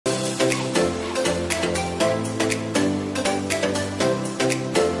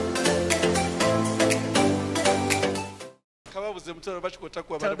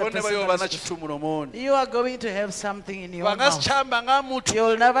You are going to have something in your mouth. You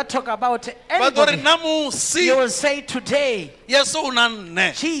will never talk about anybody. You will say today,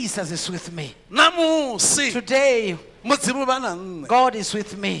 Jesus is with me. Today, God is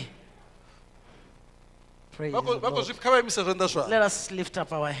with me. Praise the Lord. Let us lift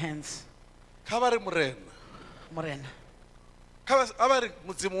up our hands. Morena.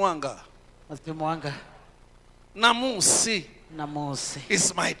 Namusi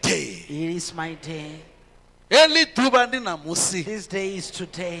is my day. It is my day. This day is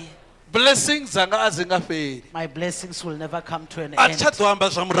today. Blessings, my blessings will never come to an end.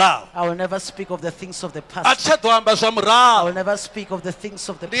 I will never speak of the things of the past. I will never speak of the things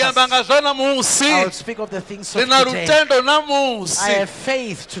of the past. I will speak of the things of today. I have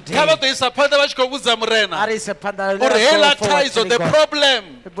faith today. The problem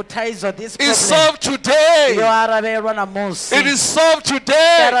is solved today. It is solved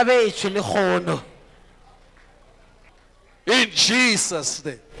today. In Jesus'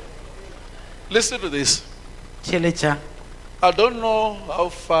 name. Listen to this. I don't know how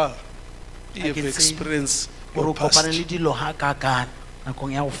far you have experienced your past,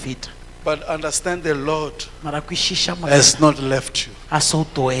 but understand the Lord has not left you.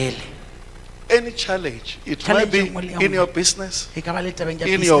 Any challenge, it might be in your business, in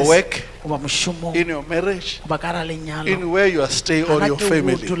your work, in your marriage, in where you are staying or your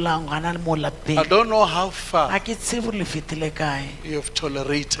family. I don't know how far you have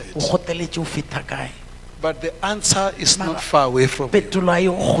tolerated, but the answer is not far away from you.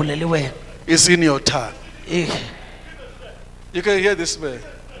 It's in your tongue. You can hear this man.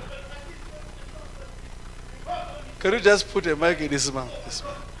 Can you just put a mic in his mouth?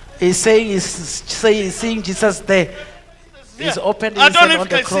 He's saying Jesus there. He's opened his hand on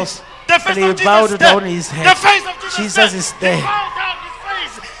the cross. And he bowed down his head. Jesus is there.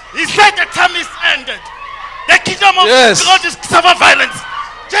 He said the time is ended. The kingdom of God is suffer violence.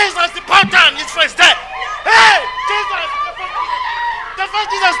 Jesus, the power down his face there. Hey, Jesus, the face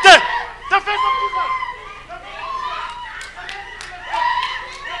of Jesus there. The face of Jesus.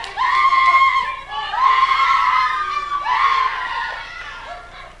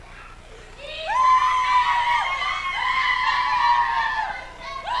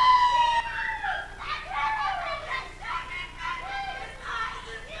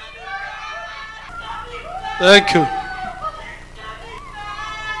 Thank you.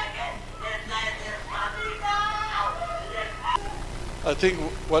 I think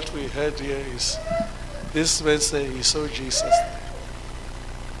what we heard here is this man saying he saw Jesus.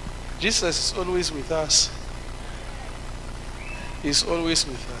 Jesus is always with us. He's always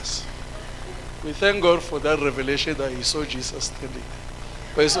with us. We thank God for that revelation that he saw Jesus standing there.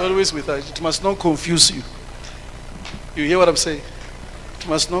 But he's always with us. It must not confuse you. You hear what I'm saying? It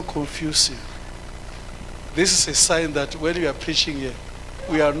must not confuse you. This is a sign that when we are preaching here,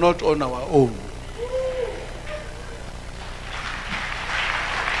 we are not on our own.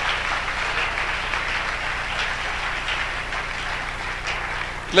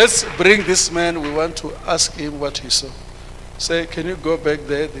 Let's bring this man. We want to ask him what he saw. Say, can you go back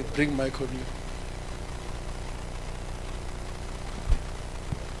there? They bring mic on you.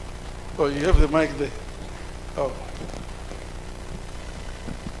 Oh, you have the mic there. Oh.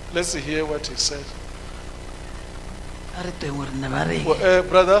 Let's hear what he said. Well,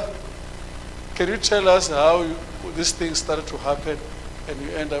 brother, can you tell us how this thing started to happen and you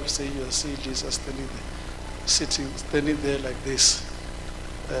end up saying you see Jesus standing there like this?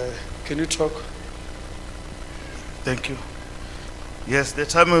 Can you talk? Thank you. Yes, the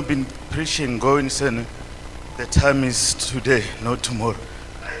time we've been preaching, going, saying, the time is today, not tomorrow.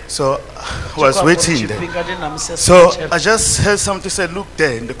 So I was waiting there. So I just heard something say, look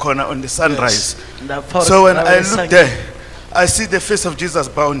there in the corner on the sunrise. Yes. So when I look there, I see the face of Jesus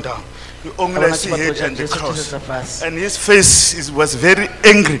bowing down. You only see head and the cross. And his face was very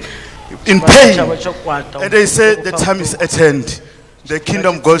angry, in pain. And they said the time is at hand. The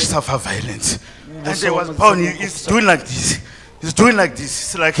kingdom of God suffer violence. And they was bowing. He's doing like this. He's doing like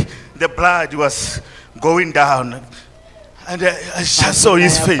this. It's like the blood was going down. And I just saw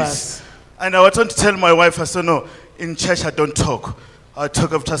his face. And I wanted to tell my wife, I said, no, in church I don't talk. I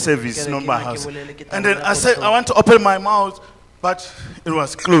talk after service, not my house. And then I said, I want to open my mouth, but it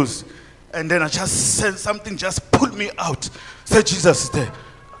was closed. And then I just said something, just pulled me out. Said, Jesus is there.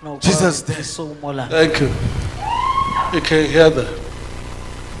 Jesus is there. Thank you. You can hear that.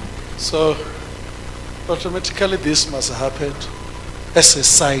 So, automatically this must have happened as a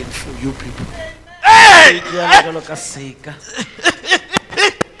sign for you people. Hey!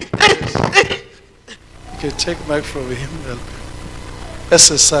 You can take mic from him. as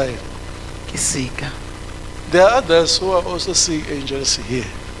a sign. There are others who are also seeing angels here.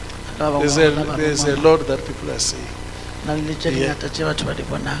 There's a lot that people are seeing. Yeah.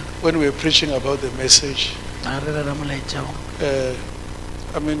 When we are preaching about the message, I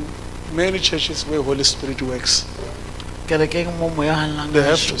mean, many churches where Holy Spirit works, they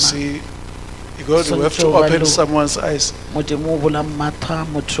have to see, God will have to open someone's eyes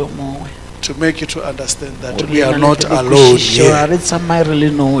to make you to understand that we are not alone here.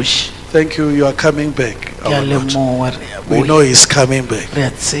 Thank you, you are coming back. We know He's coming back.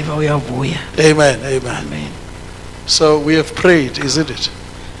 Amen, amen. So we have prayed, isn't it?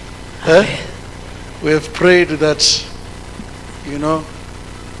 We have prayed that, you know,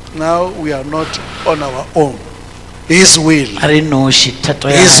 now we are not on our own. His will. His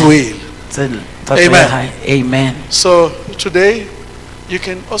will. Amen. Amen. So today, you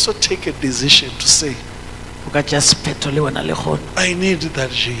can also take a decision to say, I need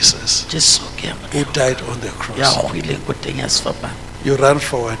that Jesus who died on the cross. You run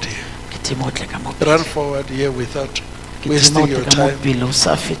forward here. Run forward here without wasting your time.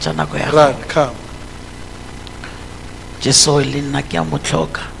 Run, come.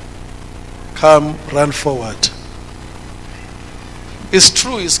 Come, run forward. It's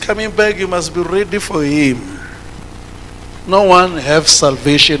true, He's coming back. You must be ready for Him. No one have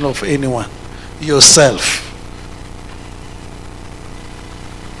salvation of anyone. Yourself.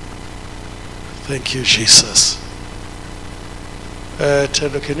 Thank you, Jesus.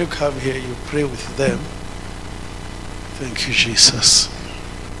 Tendo, can you come here? You pray with them. Thank you, Jesus.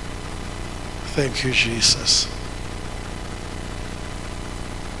 Thank you, Jesus.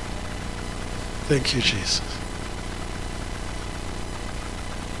 Thank you, Jesus.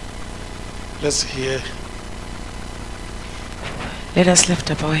 Let's hear. Let us lift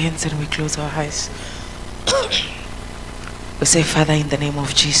up our hands and we close our eyes. We say, Father, in the name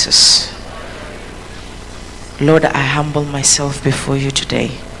of Jesus, Lord, I humble myself before you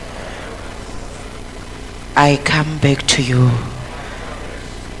today. I come back to you.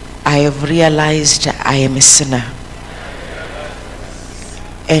 I have realized I am a sinner.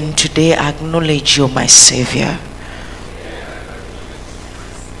 And today I acknowledge you, my Savior.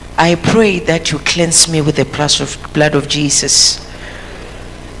 I pray that you cleanse me with the blood of Jesus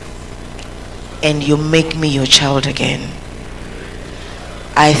and you make me your child again.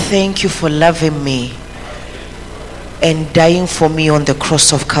 I thank you for loving me and dying for me on the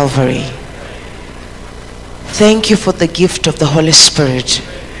cross of Calvary. Thank you for the gift of the Holy Spirit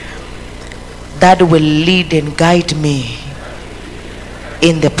that will lead and guide me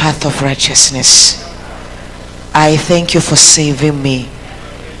in the path of righteousness. I thank you for saving me.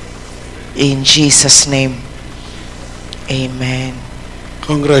 In Jesus' name, amen.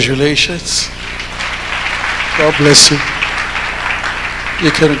 Congratulations. God bless you.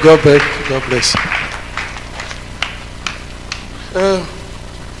 You can go back. God bless you.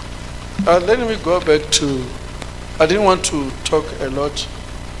 Let me go back to, I didn't want to talk a lot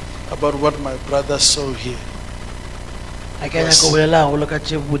about what my brother saw here.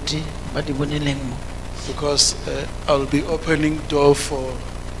 Because I'll be opening door for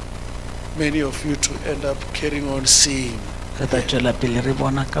many of you to end up carrying on seeing. My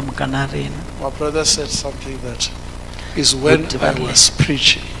brother said something that is when I was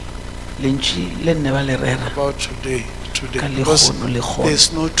preaching about today, because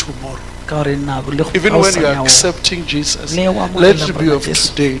there's no tomorrow. Even when you are accepting Jesus, let it be of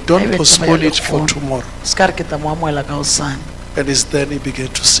today. Don't postpone it for tomorrow. And it's then he began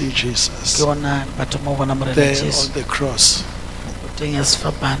to see Jesus there on the cross.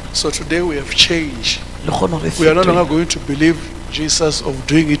 So today we have changed. We are no longer going to believe Jesus of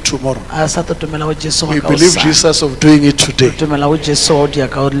doing it tomorrow. We believe Jesus of doing it today. I don't know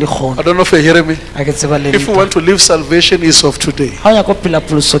if you're hearing me. If we want to live, salvation is of today.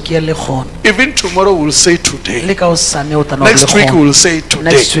 Even tomorrow we'll say today. Next week we'll say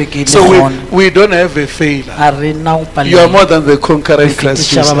today. So we don't have a failure. You are more than the conqueror in Christ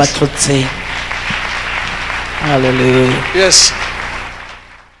Jesus. Hallelujah. Yes.